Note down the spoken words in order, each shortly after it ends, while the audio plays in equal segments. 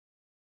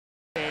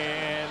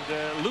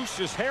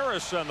Lucious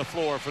Harris on the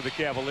floor for the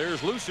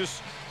Cavaliers.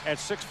 Lucious at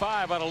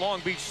 6'5" out of Long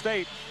Beach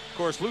State. Of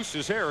course,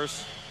 Lucious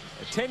Harris,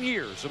 10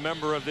 years a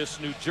member of this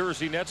New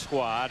Jersey Nets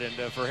squad, and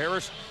for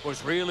Harris,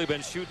 was really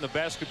been shooting the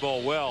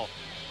basketball well.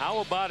 How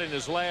about in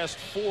his last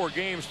 4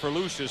 games for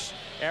Lucious,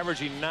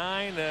 averaging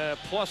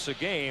 9+ a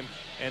game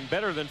and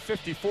better than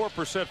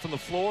 54% from the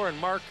floor. And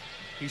Mark,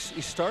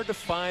 he's started to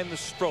find the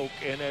stroke,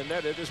 and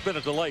that it has been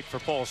a delight for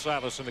Paul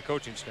Silas and the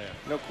coaching staff.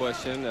 No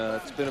question.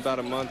 It's been about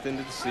a month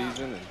into the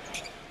season, and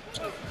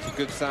it's a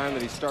good sign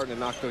that he's starting to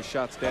knock those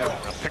shots down.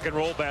 A pick and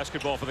roll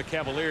basketball for the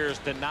Cavaliers,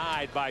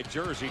 denied by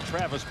Jersey.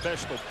 Travis Beck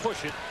will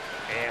push it,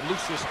 and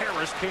Lucious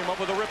Harris came up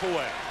with a rip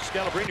away.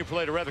 Scalabrine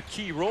played a rather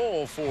key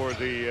role for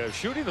the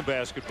shooting the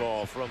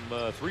basketball from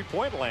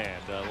three-point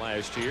land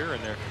last year,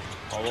 and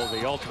although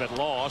the ultimate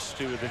loss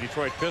to the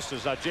Detroit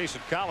Pistons, now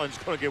Jason Collins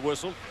going to get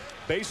whistled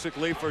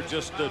basically for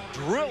just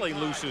drilling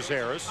Lucious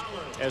Harris,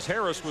 as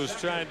Harris was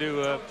trying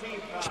to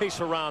chase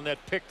around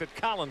that pick that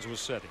Collins was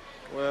setting.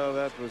 Well,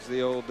 that was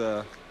the old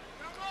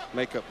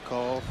makeup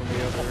call from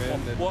the other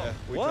end that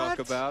we talk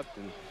about.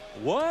 And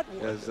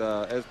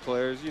as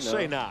players, you know.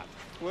 Say not.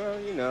 Well,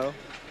 you know.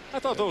 I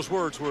thought those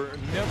words were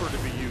never to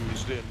be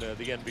used in the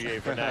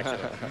NBA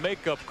vernacular.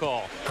 Makeup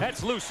call.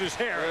 That's Lucious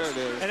Harris.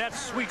 There it is. And that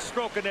sweet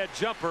stroke in that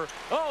jumper.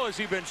 Oh, has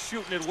he been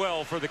shooting it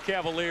well for the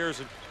Cavaliers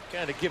and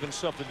kind of giving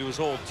something to his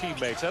old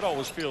teammates. That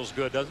always feels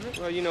good, doesn't it?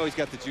 Well, you know, he's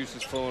got the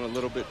juices flowing a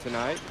little bit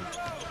tonight.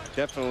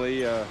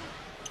 Definitely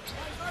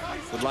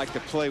would like to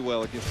play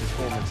well against his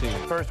former team.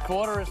 First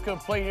quarter is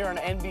complete here on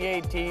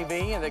NBA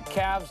TV, and the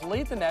Cavs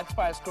lead the Nets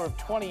by a score of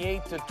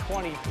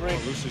 28-23. Well,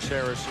 Lucious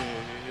Harris, you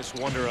just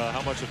wonder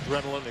how much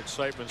adrenaline,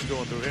 excitement's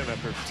going through him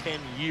after 10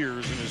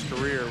 years in his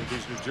career with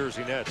these New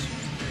Jersey Nets.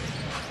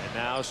 And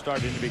now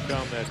starting to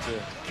become that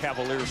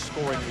Cavaliers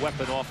scoring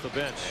weapon off the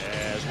bench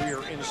as we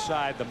are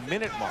inside the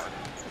minute mark.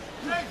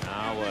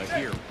 Now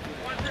here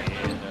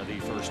in the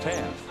first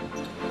half.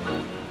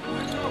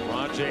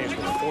 LeBron James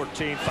with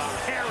 14 foul.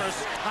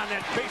 Harris on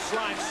that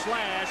baseline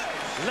slash.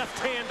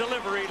 Left-hand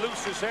delivery.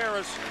 Lucious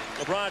Harris.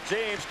 LeBron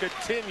James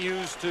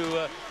continues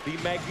to be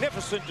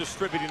magnificent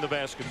distributing the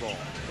basketball.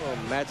 Well,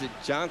 Magic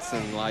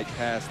Johnson-like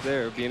pass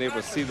there, being able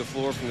to see the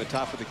floor from the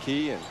top of the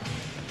key and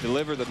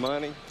deliver the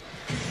money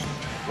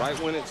right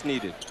when it's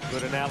needed.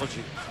 Good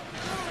analogy.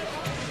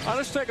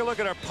 Let's take a look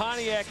at our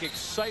Pontiac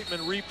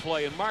excitement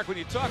replay. And Mark, when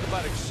you talk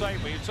about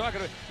excitement,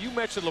 you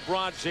mentioned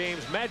LeBron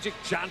James, Magic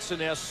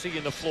Johnson-esque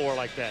seeing the floor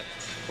like that.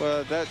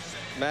 Well, that's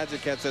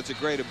Magic had such a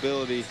great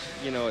ability,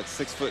 you know, at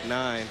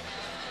 6'9",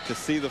 to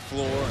see the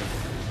floor and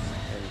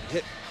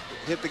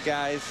hit the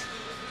guys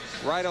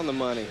right on the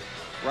money,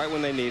 right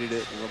when they needed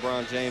it. And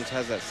LeBron James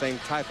has that same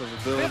type of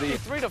ability.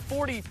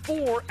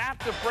 53-44 at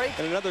the break.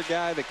 And another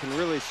guy that can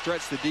really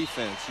stretch the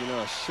defense, you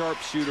know, a sharp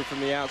shooter from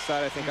the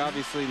outside. I think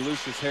obviously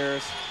Lucious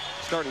Harris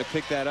starting to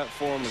pick that up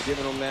for him and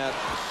giving him that.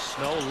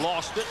 Snow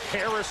lost it.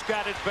 Harris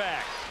got it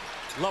back.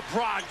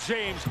 LeBron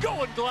James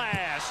going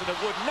glass, and it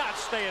would not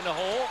stay in the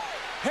hole.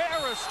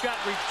 Harris got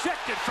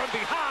rejected from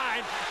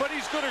behind, but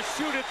he's going to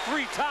shoot it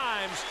 3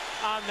 times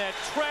on that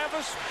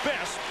Travis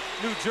Beck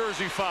New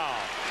Jersey foul.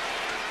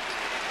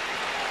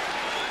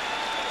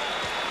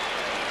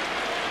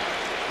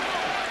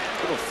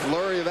 Little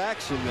flurry of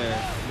action there.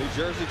 New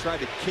Jersey tried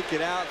to kick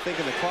it out,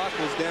 thinking the clock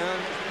was down.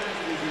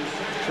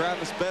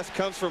 Travis Beck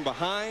comes from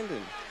behind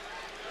and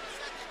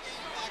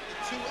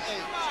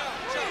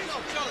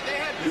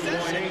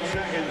 2.8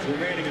 seconds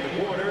remaining in the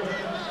quarter.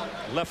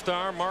 Left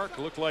arm, Mark,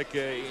 looked like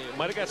he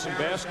might have got some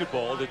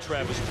basketball to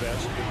Travis Beck.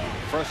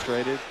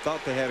 Frustrated,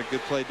 thought they had a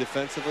good play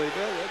defensively,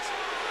 but that's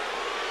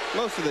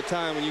most of the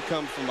time when you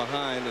come from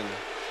behind and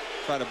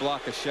try to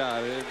block a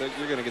shot,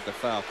 you're going to get the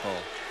foul call.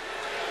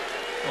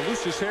 Well,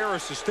 Lucious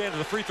Harris is standing at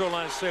the free throw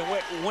line and saying,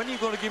 wait, when are you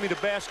going to give me the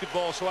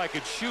basketball so I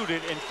could shoot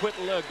it and quit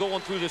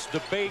going through this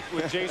debate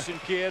with Jason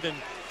Kidd and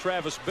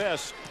Travis Beck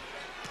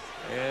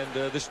and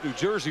this New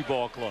Jersey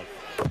ball club?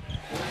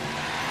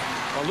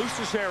 Well,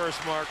 Lucious Harris,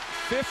 Mark,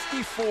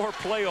 54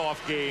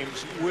 playoff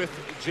games with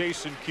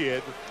Jason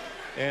Kidd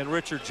and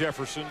Richard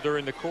Jefferson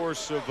during the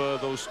course of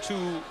those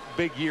 2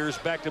 big years,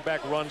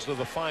 back-to-back runs to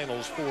the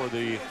finals for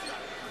the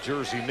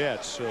Jersey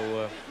Nets.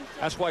 So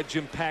that's why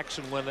Jim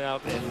Paxson went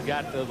out and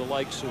got the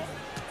likes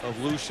of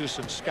Lucious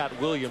and Scott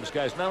Williams,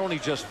 guys, not only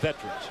just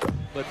veterans,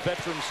 but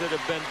veterans that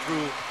have been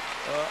through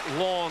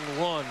long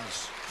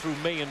runs through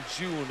May and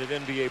June at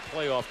NBA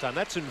playoff time.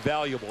 That's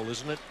invaluable,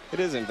 isn't it? It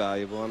is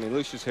invaluable. I mean,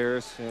 Lucious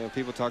Harris, you know,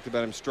 people talked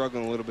about him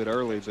struggling a little bit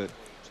early, but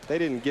they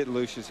didn't get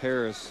Lucious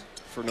Harris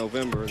for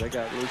November. They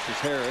got Lucious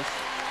Harris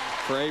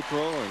for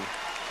April and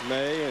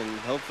May and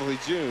hopefully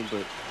June.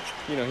 But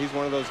you know, he's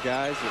one of those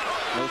guys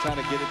that knows how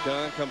to get it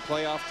done come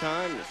playoff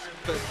time.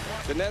 But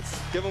the Nets,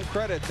 give them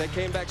credit, they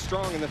came back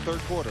strong in the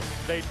 3rd quarter.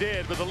 They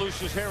did, but the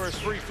Lucious Harris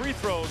 3 free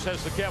throws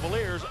has the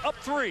Cavaliers up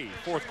 3.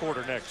 4th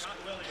quarter next.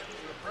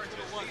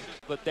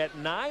 But that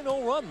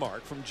 9-0 run,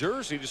 Mark, from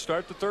Jersey to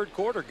start the 3rd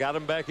quarter got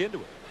him back into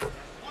it.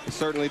 They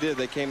certainly did.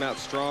 They came out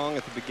strong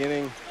at the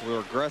beginning. Were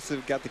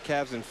aggressive, got the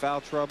Cavs in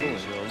foul trouble.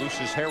 So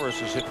Lucious Harris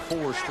has hit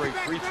 4 straight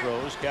free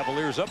throws.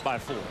 Cavaliers up by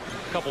 4.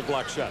 A couple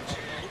block shots.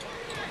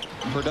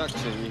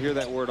 Production, you hear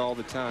that word all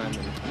the time.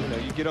 And, you know,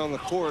 you get on the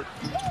court,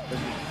 the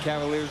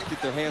Cavaliers get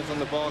their hands on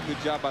the ball.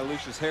 Good job by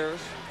Lucious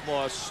Harris.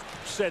 Well, a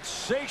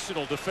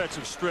sensational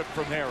defensive strip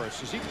from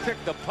Harris as he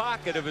picked the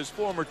pocket of his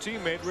former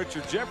teammate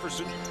Richard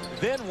Jefferson,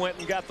 then went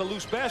and got the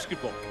loose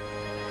basketball.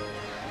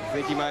 I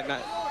think he might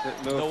not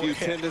know a few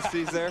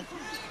tendencies there.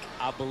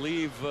 I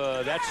believe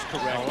that's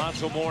correct.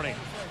 Alonzo Mourning,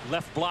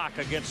 left block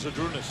against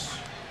Zadrunas.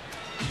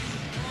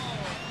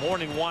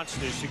 Mourning wants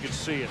this, you can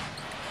see it.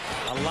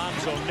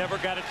 Alonzo never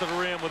got it to the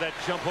rim with that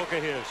jump hook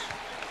of his.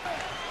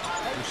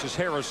 Lucious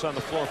Harris on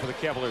the floor for the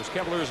Cavaliers.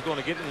 Cavaliers are going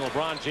to get in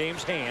LeBron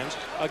James' hands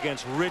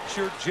against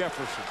Richard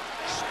Jefferson.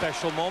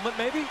 Special moment,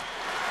 maybe?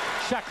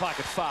 Shot clock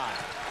at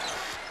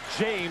 5.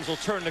 James will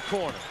turn the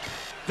corner.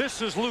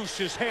 This is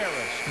Lucious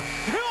Harris.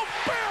 He'll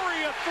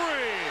bury a 3.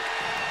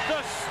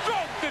 The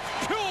stroke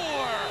that's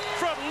pure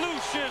from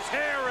Lucious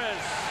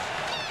Harris.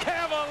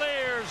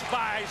 Cavaliers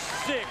by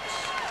 6.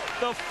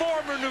 The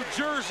former New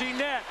Jersey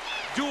Net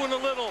doing a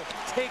little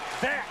take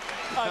that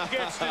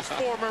against his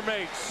former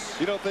mates.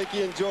 You don't think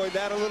he enjoyed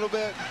that a little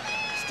bit?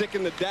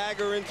 Sticking the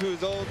dagger into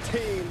his old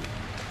team.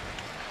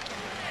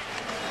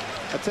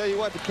 I tell you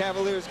what, the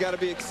Cavaliers got to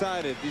be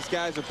excited. These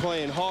guys are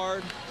playing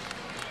hard,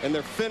 and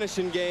they're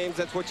finishing games.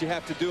 That's what you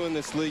have to do in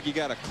this league. You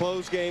got to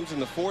close games in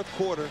the 4th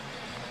quarter.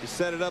 You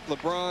set it up.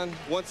 LeBron,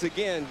 once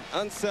again,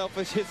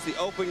 unselfish, hits the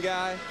open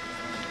guy,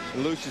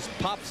 and Lucious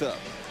pops up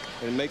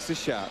and makes a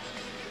shot.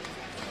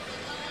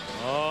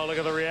 Oh, look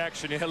at the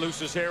reaction. You had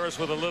Lucious Harris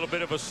with a little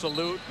bit of a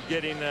salute,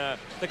 getting the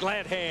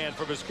glad hand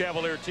from his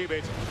Cavalier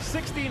teammates.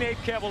 16-8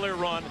 Cavalier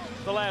run,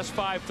 the last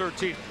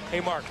 5-13.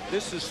 Hey, Mark,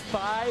 this is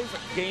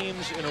 5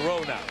 games in a row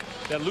now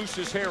that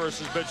Lucious Harris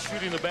has been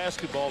shooting the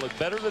basketball at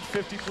better than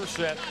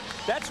 50%.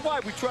 That's why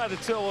we try to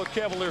tell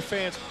Cavalier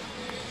fans,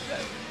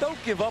 don't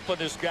give up on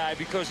this guy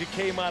because he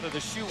came out of the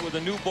chute with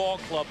a new ball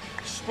club,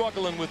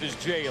 struggling with his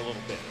J a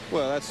little bit.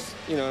 Well, that's,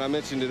 you know, and I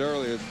mentioned it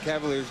earlier, the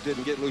Cavaliers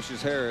didn't get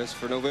Lucious Harris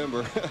for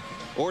November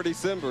or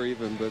December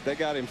even, but they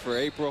got him for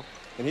April,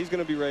 and he's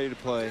going to be ready to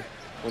play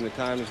when the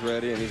time is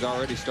ready, and he's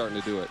already starting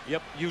to do it.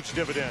 Yep, huge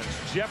dividends.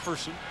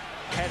 Jefferson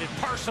had it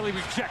partially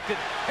rejected.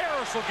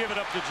 Harris will give it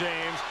up to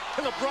James,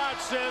 and LeBron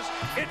says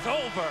it's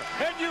over,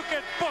 and you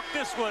can book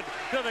this one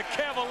to the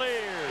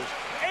Cavaliers.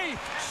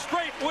 8th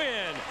straight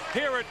win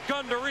here at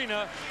Gund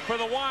Arena for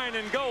the Wine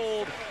and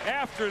Gold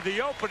after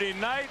the opening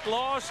night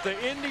loss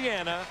to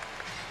Indiana.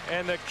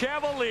 And the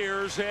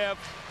Cavaliers have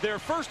their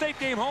first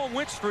 8-game home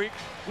win streak.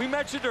 We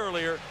mentioned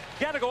earlier,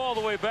 got to go all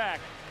the way back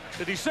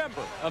to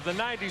December of the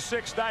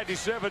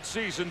 96-97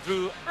 season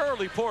through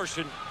early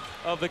portion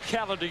of the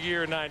calendar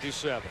year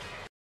 97.